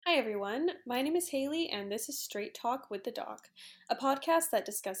Hi, everyone. My name is Haley, and this is Straight Talk with the Doc, a podcast that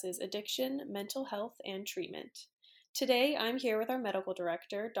discusses addiction, mental health, and treatment. Today, I'm here with our medical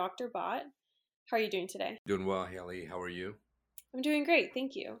director, Dr. Bott. How are you doing today? Doing well, Haley. How are you? I'm doing great,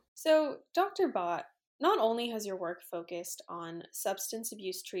 thank you. So, Dr. Bott, not only has your work focused on substance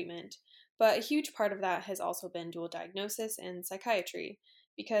abuse treatment, but a huge part of that has also been dual diagnosis and psychiatry,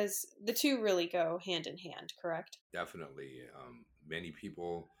 because the two really go hand in hand, correct? Definitely. Many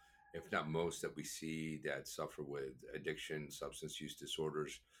people, if not most, that we see that suffer with addiction, substance use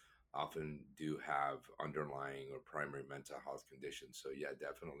disorders, often do have underlying or primary mental health conditions. So, yeah,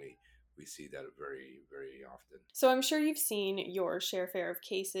 definitely we see that very, very often. So I'm sure you've seen your share fair of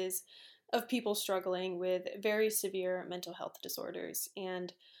cases of people struggling with very severe mental health disorders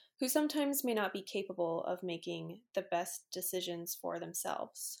and who sometimes may not be capable of making the best decisions for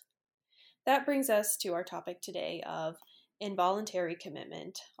themselves. That brings us to our topic today of involuntary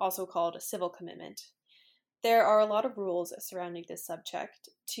commitment, also called civil commitment. There are a lot of rules surrounding this subject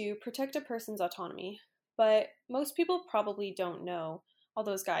to protect a person's autonomy, but most people probably don't know all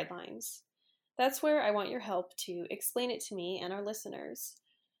those guidelines. That's where I want your help to explain it to me and our listeners.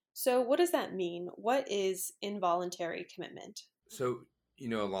 So, what does that mean? What is involuntary commitment? So,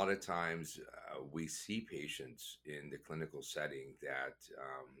 a lot of times we see patients in the clinical setting that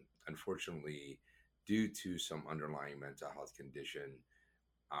unfortunately, due to some underlying mental health condition,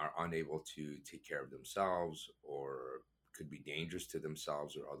 are unable to take care of themselves or could be dangerous to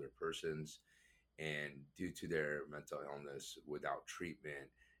themselves or other persons, and due to their mental illness without treatment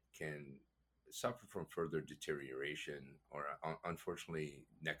can suffer from further deterioration or unfortunately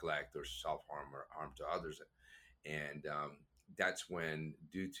neglect or self-harm or harm to others. And that's when,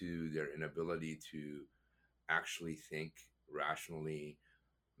 due to their inability to actually think rationally,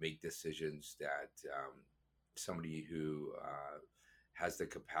 make decisions that somebody who has the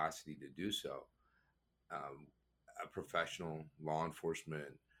capacity to do so, um, a professional, law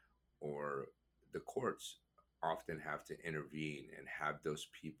enforcement, or the courts often have to intervene and have those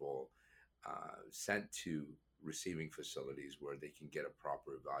people sent to receiving facilities where they can get a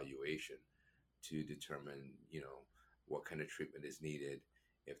proper evaluation to determine, what kind of treatment is needed,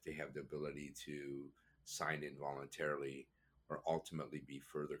 if they have the ability to sign in voluntarily or ultimately be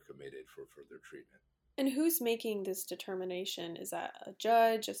further committed for further treatment. And who's making this determination? Is that a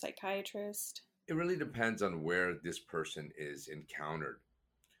judge, a psychiatrist? It really depends on where this person is encountered.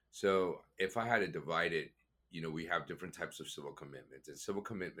 So if I had to divide it, we have different types of civil commitments, and civil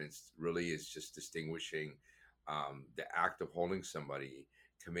commitments really is just distinguishing the act of holding somebody,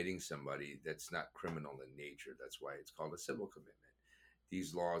 committing somebody that's not criminal in nature. That's why it's called a civil commitment.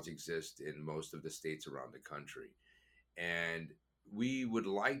 These laws exist in most of the states around the country, and we would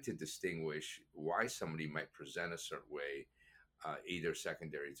like to distinguish why somebody might present a certain way, either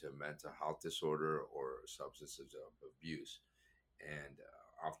secondary to a mental health disorder or substances of abuse. And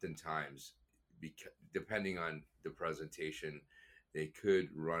oftentimes, depending on the presentation, they could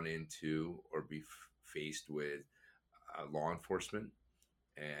run into or be faced with law enforcement.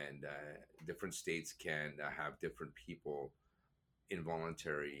 And different states can have different people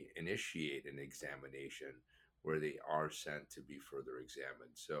involuntary initiate an examination where they are sent to be further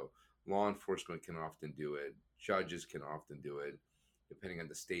examined. So law enforcement can often do it, judges can often do it, depending on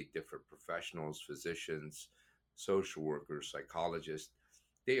the state. Different professionals, physicians, social workers, psychologists,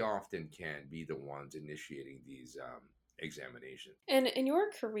 they often can be the ones initiating these examinations. And in your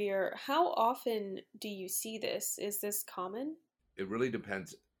career, how often do you see this? Is this common? It really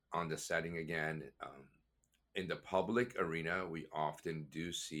depends on the setting again. In the public arena, we often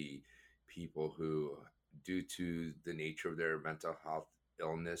do see people who, due to the nature of their mental health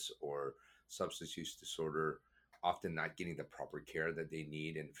illness or substance use disorder, often not getting the proper care that they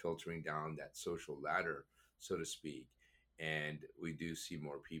need and filtering down that social ladder, so to speak. And we do see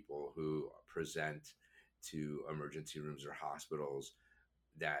more people who present to emergency rooms or hospitals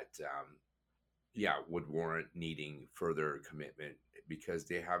that would warrant needing further commitment because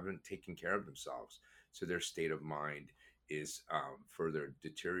they haven't taken care of themselves. So their state of mind is further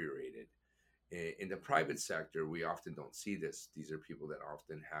deteriorated. In the private sector, we often don't see this. These are people that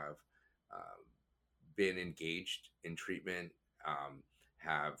often have um, been engaged in treatment,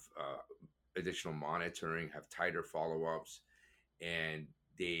 have additional monitoring, have tighter follow ups, and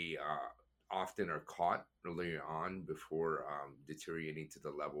they often are caught early on before deteriorating to the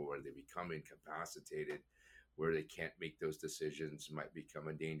level where they become incapacitated, where they can't make those decisions, might become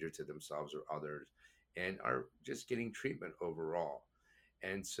a danger to themselves or others, and are just getting treatment overall.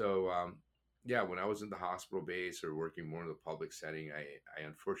 And so, yeah, when I was in the hospital base or working more in the public setting, I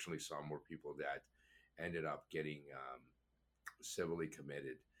unfortunately saw more people that ended up getting civilly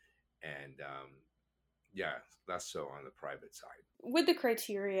committed. and yeah, less so on the private side. With the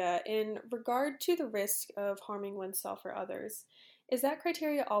criteria, in regard to the risk of harming oneself or others, is that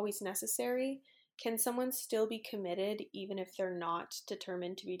criteria always necessary? Can someone still be committed even if they're not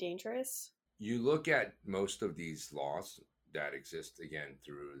determined to be dangerous? You look at most of these laws that exist again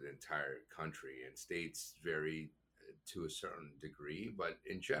through the entire country, and states vary to a certain degree, but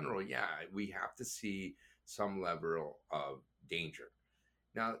in general, yeah, we have to see some level of danger.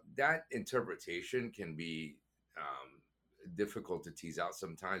 Now, that interpretation can be difficult to tease out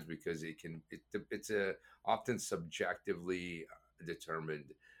sometimes because it's a often subjectively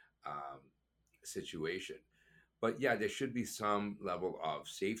determined um, situation. But yeah, there should be some level of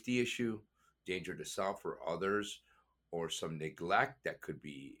safety issue, danger to self or others, or some neglect that could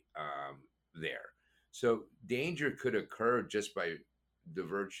be there. So danger could occur just by the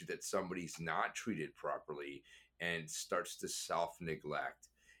virtue that somebody's not treated properly and starts to self neglect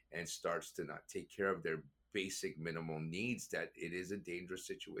and starts to not take care of their basic minimal needs, that it is a dangerous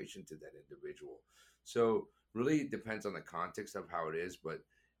situation to that individual. So really it depends on the context of how it is, but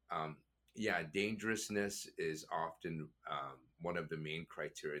um, yeah, dangerousness is often one of the main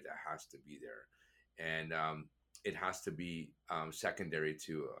criteria that has to be there, and it has to be secondary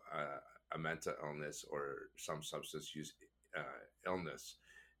to a mental illness or some substance use illness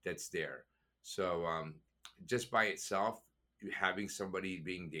that's there. So just by itself, having somebody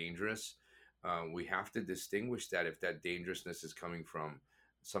being dangerous, we have to distinguish that if that dangerousness is coming from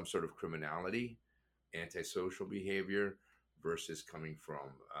some sort of criminality, antisocial behavior, versus coming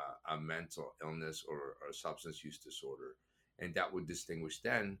from a mental illness or a substance use disorder. And that would distinguish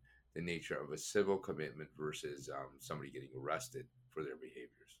then the nature of a civil commitment versus somebody getting arrested for their behaviors.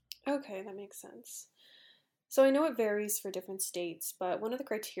 Okay, that makes sense. So I know it varies for different states, but one of the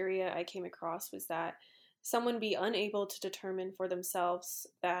criteria I came across was that someone be unable to determine for themselves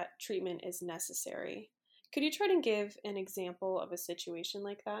that treatment is necessary. Could you try to give an example of a situation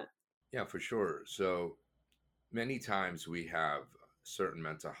like that? Yeah, for sure. So many times we have certain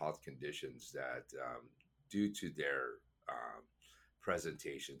mental health conditions that, due to their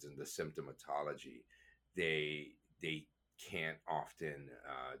presentations and the symptomatology, they can't often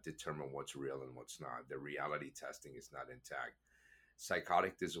determine what's real and what's not. The reality testing is not intact.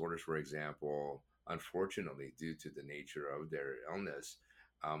 Psychotic disorders, for example, unfortunately, due to the nature of their illness,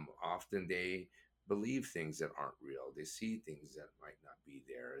 often they believe things that aren't real. They see things that might not be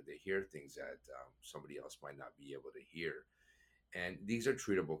there. They hear things that somebody else might not be able to hear. And these are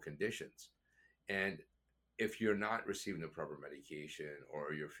treatable conditions. And if you're not receiving the proper medication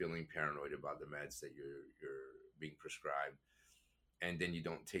or you're feeling paranoid about the meds that you're being prescribed, and then you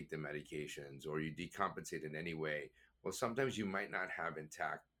don't take the medications or you decompensate in any way, well, sometimes you might not have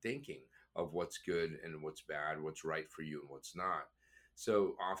intact thinking of what's good and what's bad, what's right for you and what's not.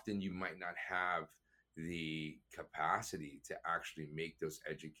 So often you might not have the capacity to actually make those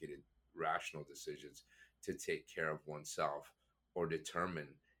educated, rational decisions to take care of oneself or determine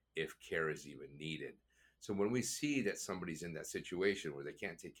if care is even needed. So when we see that somebody's in that situation where they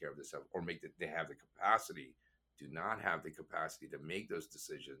can't take care of themselves or make that they have the capacity, do not have the capacity to make those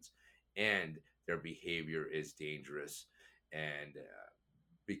decisions, and their behavior is dangerous, and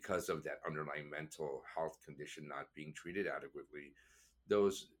because of that underlying mental health condition not being treated adequately,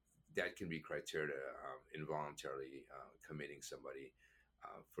 those that can be criteria to involuntarily committing somebody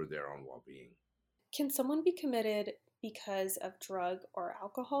for their own well-being. Can someone be committed because of drug or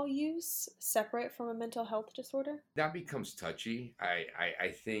alcohol use separate from a mental health disorder? That becomes touchy. I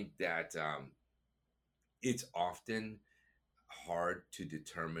think that it's often hard to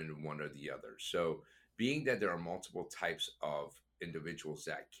determine one or the other. So, being that there are multiple types of individuals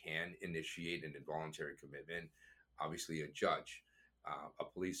that can initiate an involuntary commitment, obviously a judge, a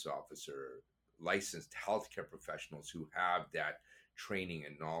police officer, licensed healthcare professionals who have that training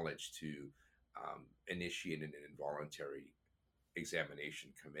and knowledge to initiate an involuntary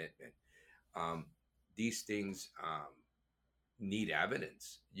examination commitment. Um, these things need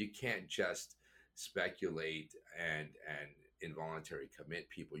evidence. You can't just speculate and involuntary commit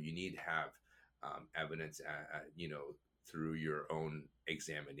people. You need to have evidence, through your own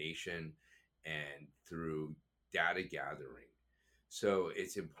examination and through data gathering. So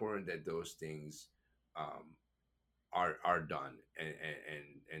it's important that those things um, are done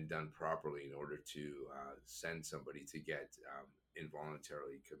and done properly in order to send somebody to get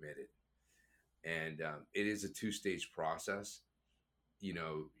involuntarily committed. And it is a two-stage process. You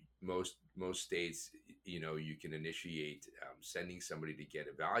know, most states, you can initiate sending somebody to get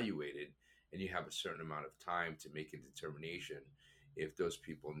evaluated, and you have a certain amount of time to make a determination if those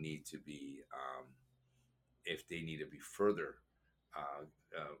people need to be if they need to be further uh,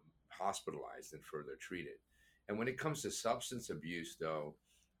 hospitalized and further treated. And when it comes to substance abuse, though,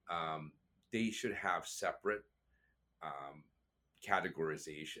 um, they should have separate um,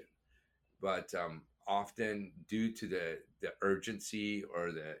 categorization. But often, due to the urgency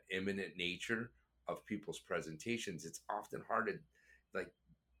or the imminent nature of people's presentations, it's often hard to like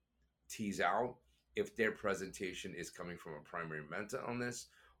tease out if their presentation is coming from a primary mental illness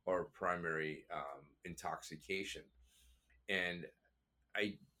or primary intoxication. And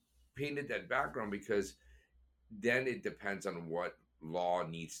I painted that background because then it depends on what law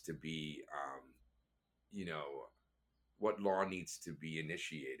needs to be, you know, what law needs to be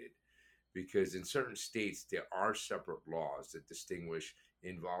initiated. Because in certain states, there are separate laws that distinguish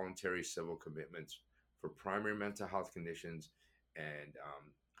involuntary civil commitments for primary mental health conditions and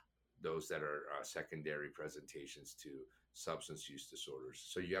those that are secondary presentations to substance use disorders.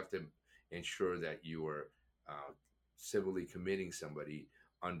 So you have to ensure that you are civilly committing somebody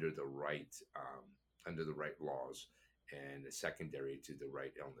under the right laws and secondary to the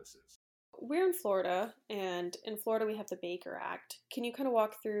right illnesses. We're in Florida, and in Florida we have the Baker Act. Can you kind of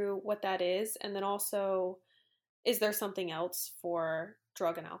walk through what that is? And then also, is there something else for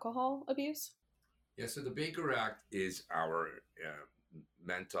drug and alcohol abuse? Yeah, so the Baker Act is our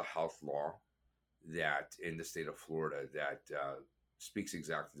mental health law that in the state of Florida that speaks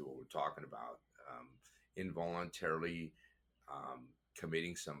exactly to what we're talking about. Involuntarily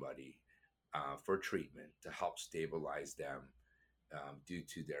committing somebody for treatment to help stabilize them due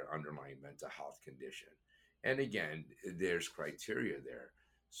to their underlying mental health condition. And again, there's criteria there.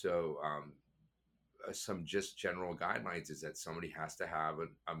 So, some just general guidelines is that somebody has to have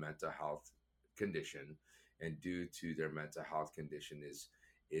a mental health condition, and due to their mental health condition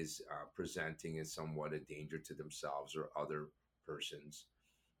is presenting as somewhat a danger to themselves or other persons,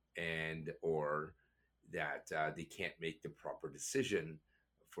 and or that they can't make the proper decision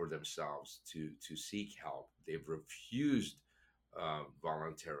for themselves to seek help. They've refused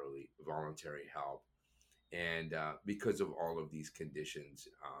voluntary help, and because of all of these conditions,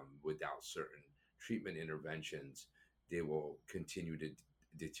 without certain treatment interventions, they will continue to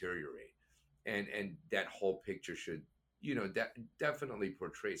deteriorate. And that whole picture should, definitely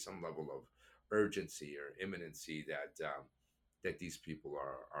portray some level of urgency or imminency that these people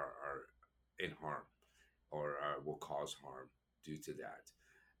are in harm or will cause harm due to that.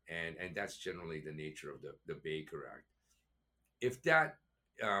 And that's generally the nature of the Baker Act. If that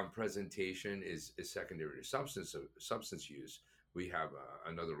presentation is secondary to substance use, we have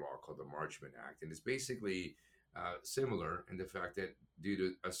another law called the Marchman Act, and it's basically similar in the fact that due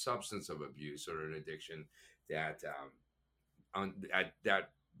to a substance of abuse or an addiction, that that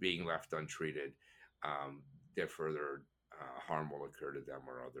being left untreated, that further harm will occur to them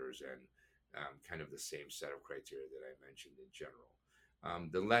or others, and kind of the same set of criteria that I mentioned in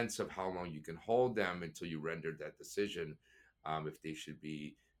general. The lengths of how long you can hold them until you render that decision, if they should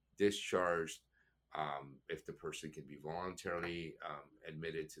be discharged, if the person can be voluntarily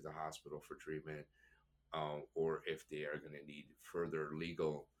admitted to the hospital for treatment, or if they are going to need further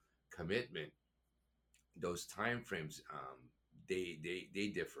legal commitment. Those timeframes,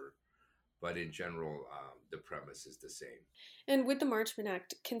 they differ, but in general, the premise is the same. And with the Marchman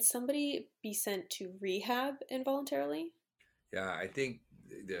Act, can somebody be sent to rehab involuntarily? Yeah, I think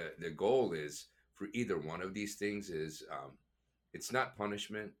the goal is for either one of these things is it's not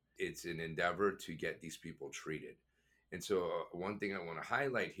punishment; it's an endeavor to get these people treated. And so, one thing I want to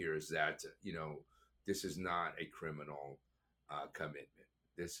highlight here is that this is not a criminal commitment.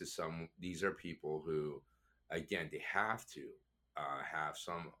 These are people who, again, they have to have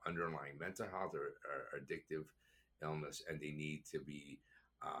some underlying mental health or addictive illness, and they need to be,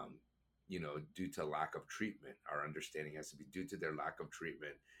 due to lack of treatment. Our understanding has to be due to their lack of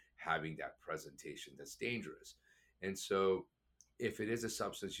treatment, having that presentation that's dangerous. And so, if it is a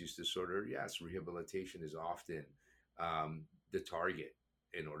substance use disorder, yes, rehabilitation is often the target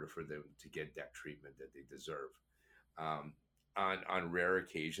in order for them to get that treatment that they deserve. Um, on rare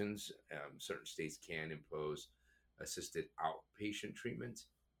occasions, certain states can impose assisted outpatient treatment,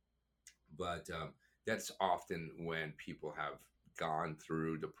 but that's often when people have gone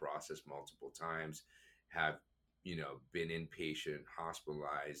through the process multiple times, have been inpatient,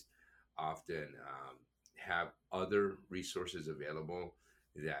 hospitalized, often have other resources available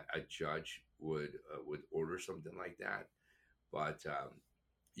that a judge would order something like that. But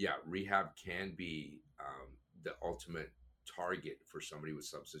yeah, rehab can be the ultimate target for somebody with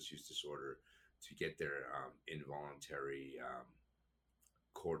substance use disorder to get their involuntary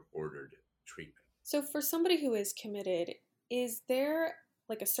court ordered treatment. So for somebody who is committed, is there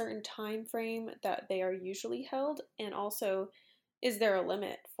like a certain time frame that they are usually held? And also, Is there a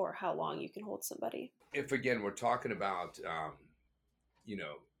limit for how long you can hold somebody? If again we're talking about you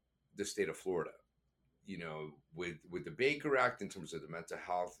know the state of Florida, with the Baker Act in terms of the mental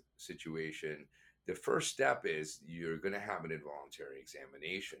health situation, the first step is you're going to have an involuntary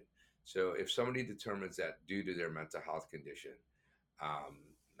examination. So if somebody determines that due to their mental health condition, um,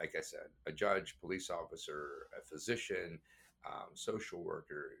 like I said, a judge, police officer, a physician, social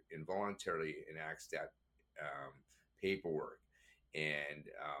worker involuntarily enacts that um, paperwork, and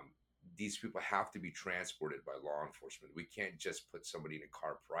these people have to be transported by law enforcement. We can't just put somebody in a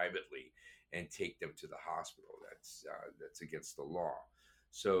car privately and take them to the hospital. That's against the law.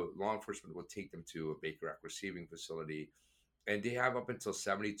 So law enforcement will take them to a Baker Act receiving facility, and they have up until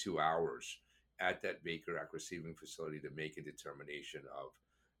 72 hours at that Baker Act receiving facility to make a determination of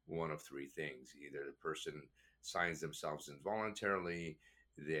one of three things: either the person signs themselves involuntarily,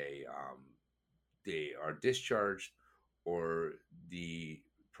 they are discharged, or the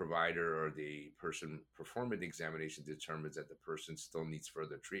provider or the person performing the examination determines that the person still needs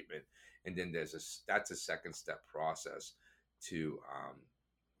further treatment, and then that's a second step process to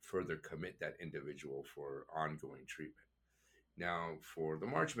further commit that individual for ongoing treatment. Now, for the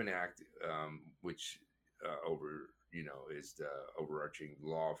Marchman Act, which is the overarching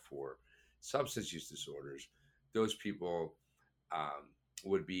law for substance use disorders, those people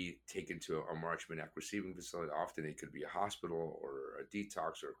would be taken to a Marchman Act receiving facility. Often it could be a hospital or a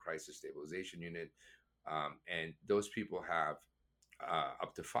detox or a crisis stabilization unit, and those people have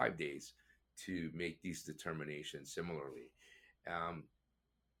up to 5 days to make these determinations similarly, um,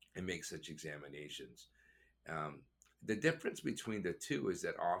 and make such examinations. Um, the difference between the two is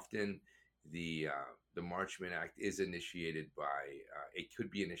that often the Marchman Act is initiated by it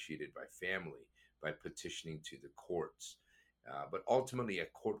could be initiated by family by petitioning to the courts, but ultimately a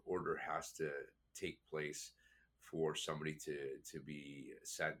court order has to take place for somebody to be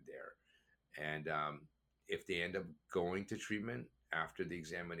sent there, and if they end up going to treatment after the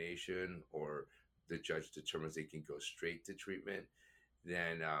examination, or the judge determines they can go straight to treatment,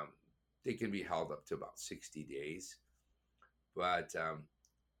 then they can be held up to about 60 days. But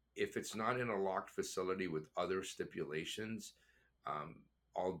if it's not in a locked facility with other stipulations, um,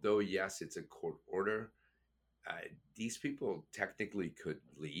 although, yes, it's a court order, uh, these people technically could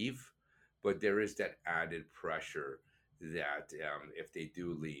leave, but there is that added pressure that if they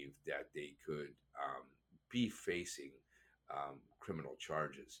do leave, that they could be facing criminal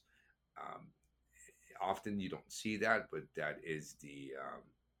charges. Um, Often you don't see that, but that is the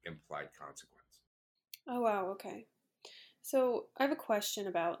implied consequence. Oh, wow. Okay. So I have a question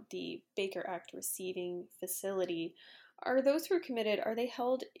about the Baker Act receiving facility. Are those who are committed, are they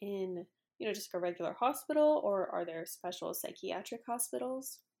held in, just like a regular hospital, or are there special psychiatric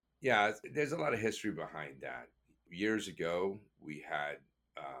hospitals? Yeah, there's a lot of history behind that. Years ago, we had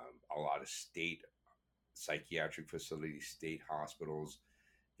a lot of state psychiatric facilities, state hospitals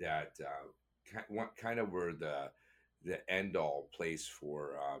that kind of were the end all place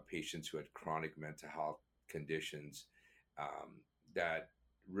for patients who had chronic mental health conditions, um, that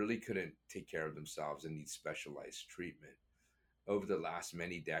really couldn't take care of themselves and need specialized treatment. Over the last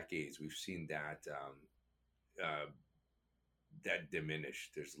many decades, we've seen uh, that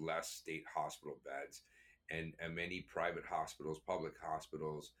diminished. There's less state hospital beds, and many private hospitals, public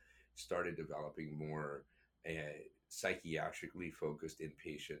hospitals, started developing more psychiatrically focused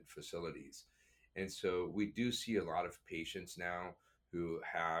inpatient facilities. And so we do see a lot of patients now who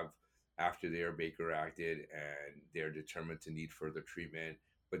have, after they are Baker acted and they're determined to need further treatment,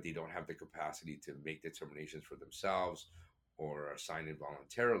 but they don't have the capacity to make determinations for themselves or are signed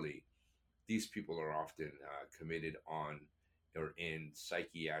involuntarily. These people are often committed on or in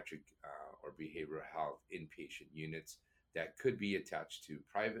psychiatric or behavioral health inpatient units that could be attached to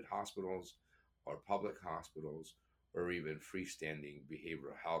private hospitals or public hospitals or even freestanding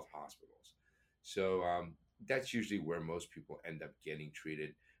behavioral health hospitals. So that's usually where most people end up getting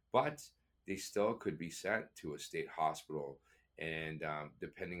treated, but they still could be sent to a state hospital. And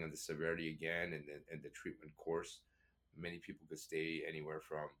depending on the severity again and the treatment course, many people could stay anywhere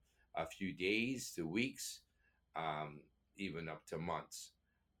from a few days to weeks, um, even up to months.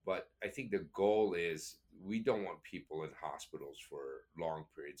 But I think the goal is we don't want people in hospitals for long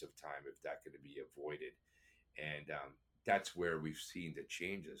periods of time if that could be avoided. And that's where we've seen the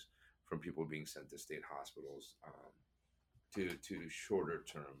changes from people being sent to state hospitals to shorter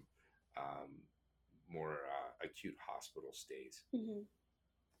term, um, more acute hospital stays. Hmm.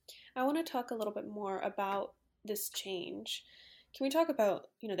 I want to talk a little bit more about this change. Can we talk about,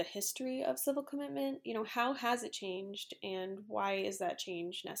 the history of civil commitment? How has it changed and why is that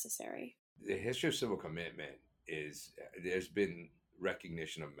change necessary? The history of civil commitment. is there's been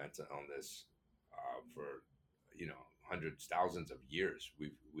recognition of mental illness for hundreds, thousands of years.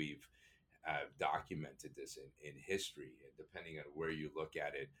 We've documented this in history, and depending on where you look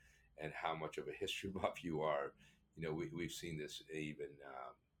at it and how much of a history buff you are, we've seen this even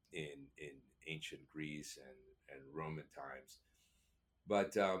in ancient Greece and Roman times.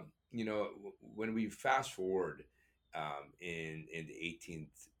 But when we fast forward in the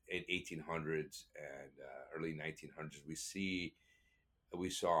 1800s and early 1900s, we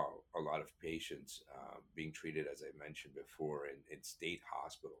saw a lot of patients being treated, as I mentioned before, in state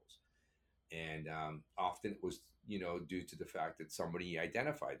hospitals, and often it was due to the fact that somebody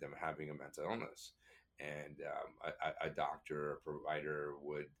identified them having a mental illness, and a doctor or provider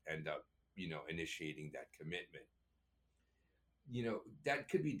would end up initiating that commitment. That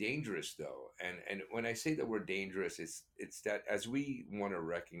could be dangerous though, and when I say the word dangerous, it's that as we want to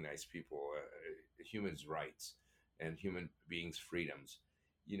recognize people, humans rights and human beings freedoms,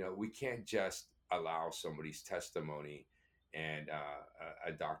 we can't just allow somebody's testimony and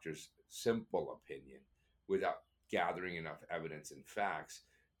a doctor's simple opinion without gathering enough evidence and facts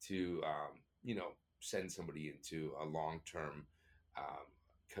to send somebody into a long-term um,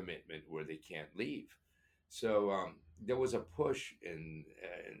 commitment where they can't leave. So there was a push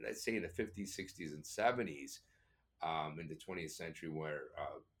let's say in the 50s, 60s, and 70s in the 20th century where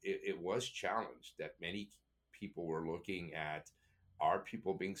it was challenged that many people were looking at, are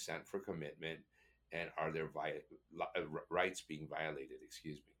people being sent for commitment, and are their rights being violated?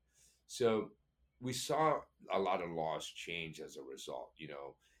 Excuse me. So we saw a lot of laws change as a result,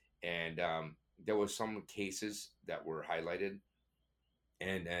 and there were some cases that were highlighted,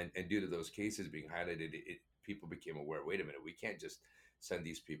 and due to those cases being highlighted, people became aware. Wait a minute, we can't just send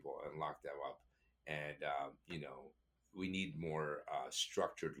these people and lock them up, and we need more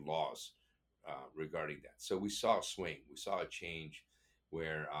structured laws regarding that. So we saw a swing, we saw a change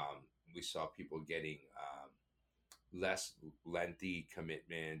where we saw people getting less lengthy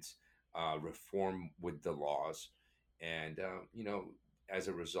commitments, reform with the laws, and as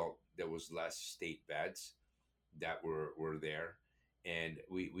a result, there was less state beds that were there, and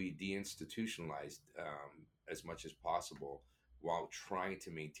we deinstitutionalized as much as possible while trying to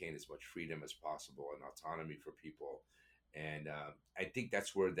maintain as much freedom as possible and autonomy for people. And I think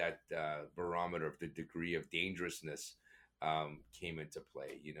that's where that barometer of the degree of dangerousness came into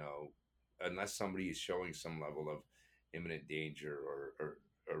play. Unless somebody is showing some level of imminent danger or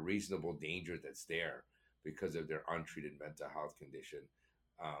a reasonable danger that's there because of their untreated mental health condition,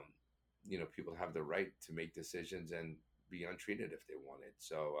 um, people have the right to make decisions and be untreated if they wanted.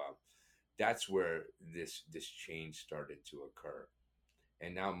 So that's where this change started to occur,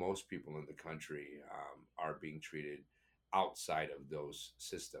 and now most people in the country are being treated outside of those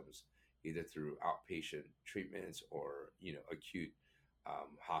systems, either through outpatient treatments or acute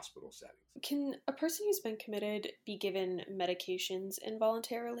hospital settings. Can a person who's been committed be given medications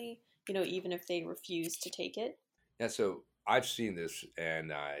involuntarily, even if they refuse to take it? Yeah, so I've seen this,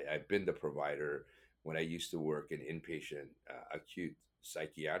 and I've been the provider when I used to work in inpatient acute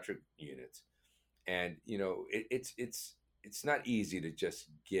psychiatric units, and it's not easy to just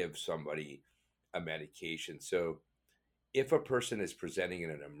give somebody a medication. So if a person is presenting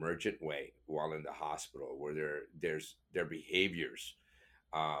in an emergent way while in the hospital, where their behaviors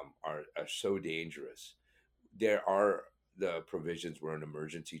are so dangerous, there are the provisions where an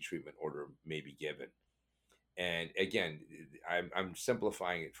emergency treatment order may be given. And again, I'm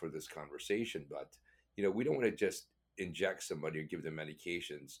simplifying it for this conversation, but we don't want to just inject somebody or give them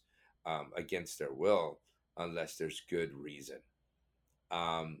medications against their will unless there's good reason.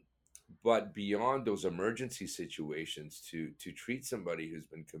 Um, but beyond those emergency situations, to treat somebody who's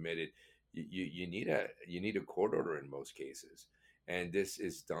been committed, you need a court order in most cases, and this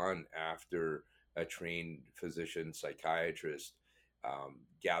is done after a trained physician psychiatrist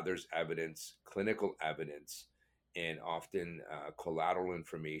gathers evidence, clinical evidence, and often collateral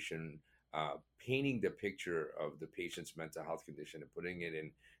information, painting the picture of the patient's mental health condition and putting it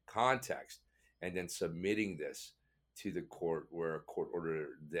in context, and then submitting this to the court, where a court order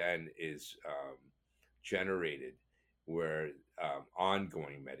then is generated, where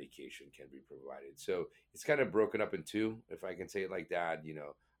ongoing medication can be provided. So it's kind of broken up in two, if I can say it like that.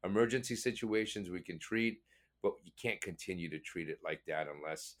 Emergency situations we can treat, but you can't continue to treat it like that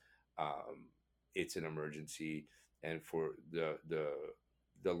unless um, it's an emergency, and for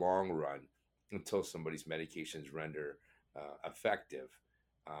the long run, until somebody's medications render effective,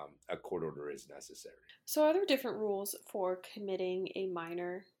 a court order is necessary. So, are there different rules for committing a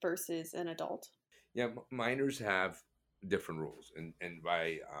minor versus an adult? Yeah, minors have different rules, and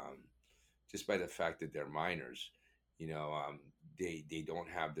by just by the fact that they're minors. You know, they don't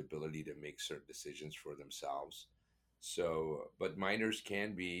have the ability to make certain decisions for themselves. So, but minors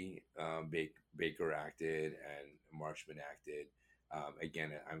can be Baker acted and Marshman acted.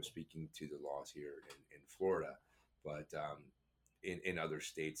 Again, I'm speaking to the laws here in Florida, but in other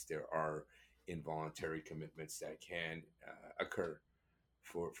states there are involuntary commitments that can occur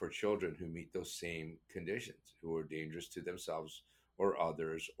for children who meet those same conditions, who are dangerous to themselves or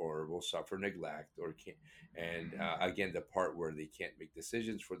others, or will suffer neglect, or can't. And again, the part where they can't make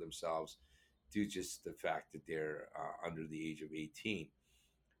decisions for themselves due just the fact that they're under the age of 18.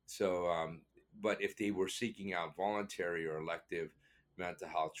 So, but if they were seeking out voluntary or elective mental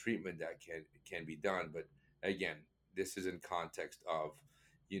health treatment, that can be done. But again, this is in context of,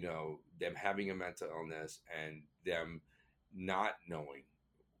 them having a mental illness and them not knowing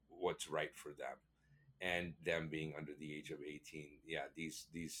what's right for them, and them being under the age of 18. Yeah, these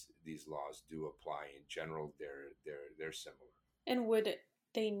laws do apply. In general, they're similar. And would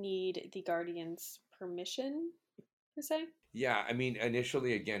they need the guardian's permission, per se? Yeah, I mean,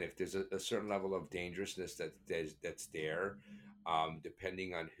 initially, again, if there's a certain level of dangerousness that's there,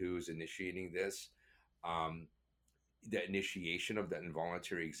 depending on who's initiating this, um, the initiation of the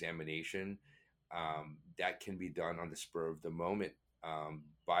involuntary examination, that can be done on the spur of the moment,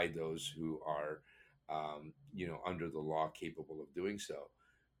 by those who are, under the law, capable of doing so.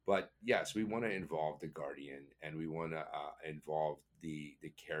 But yes, we want to involve the guardian, and we want to involve the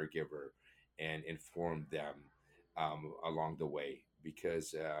caregiver and inform them along the way,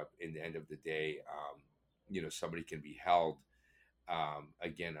 because in the end of the day, somebody can be held,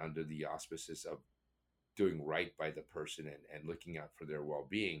 again, under the auspices of doing right by the person, and looking out for their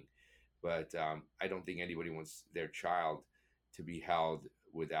well-being. But I don't think anybody wants their child to be held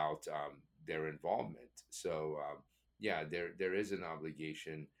without their involvement. So yeah, there is an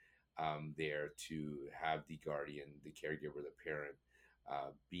obligation there to have the guardian, the caregiver, the parent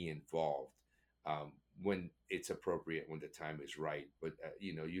be involved when it's appropriate, when the time is right. But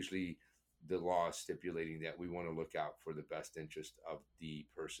usually the law is stipulating that we want to look out for the best interest of the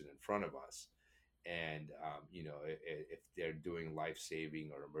person in front of us. And if they're doing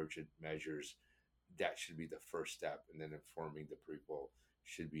life-saving or emergent measures, that should be the first step, and then informing the people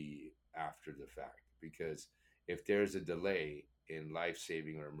should be after the fact. Because if there's a delay in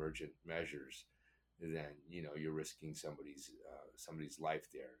life-saving or emergent measures, then you're risking somebody's life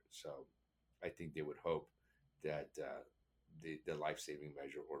there. So I think they would hope that the life-saving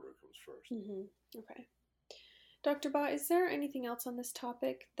measure order comes 1st. Okay. Dr. Bott, is there anything else on this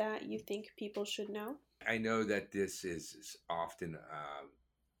topic that you think people should know? I know that this is often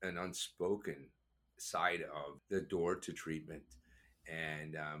an unspoken side of the door to treatment,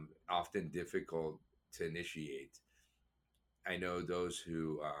 and often difficult to initiate. I know those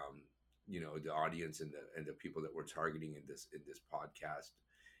who, the audience and the people that we're targeting in this podcast,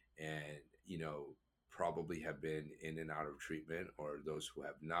 and probably have been in and out of treatment, or those who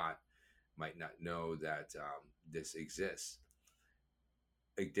have not might not know that this exists.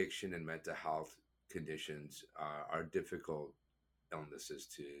 Addiction and mental health conditions are difficult illnesses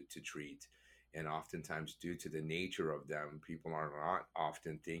to treat, and oftentimes, due to the nature of them, people are not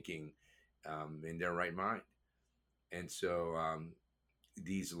often thinking in their right mind. And so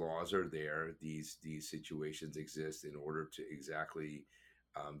these laws are there. These situations exist in order to exactly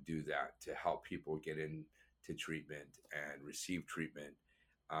do that, to help people get into treatment and receive treatment,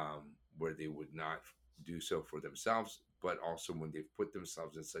 where they would not do so for themselves, but also when they've put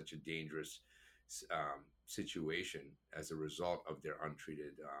themselves in such a dangerous situation as a result of their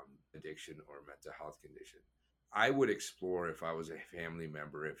untreated addiction or mental health condition. I would explore, if I was a family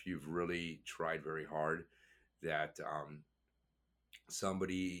member, if you've really tried very hard, that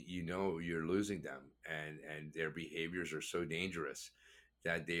somebody, you're losing them, and their behaviors are so dangerous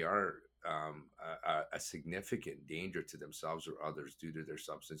that they are a significant danger to themselves or others due to their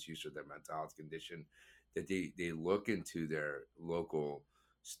substance use or their mental health condition, that they look into their local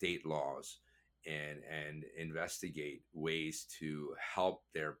state laws and investigate ways to help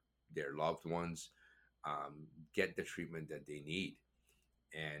their loved ones get the treatment that they need.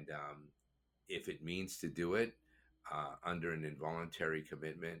 And if it means to do it under an involuntary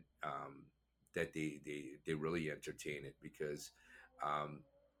commitment, that they really entertain it, because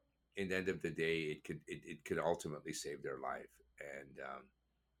in the end of the day, it could ultimately save their life. And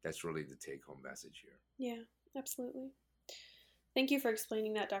that's really the take-home message here. Yeah, absolutely. Thank you for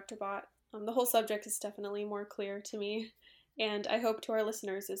explaining that, Dr. Bott. The whole subject is definitely more clear to me, and I hope to our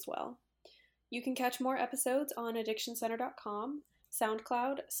listeners as well. You can catch more episodes on addictioncenter.com,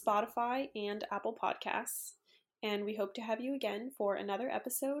 SoundCloud, Spotify, and Apple Podcasts. and we hope to have you again for another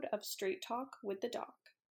episode of Straight Talk with the Doc.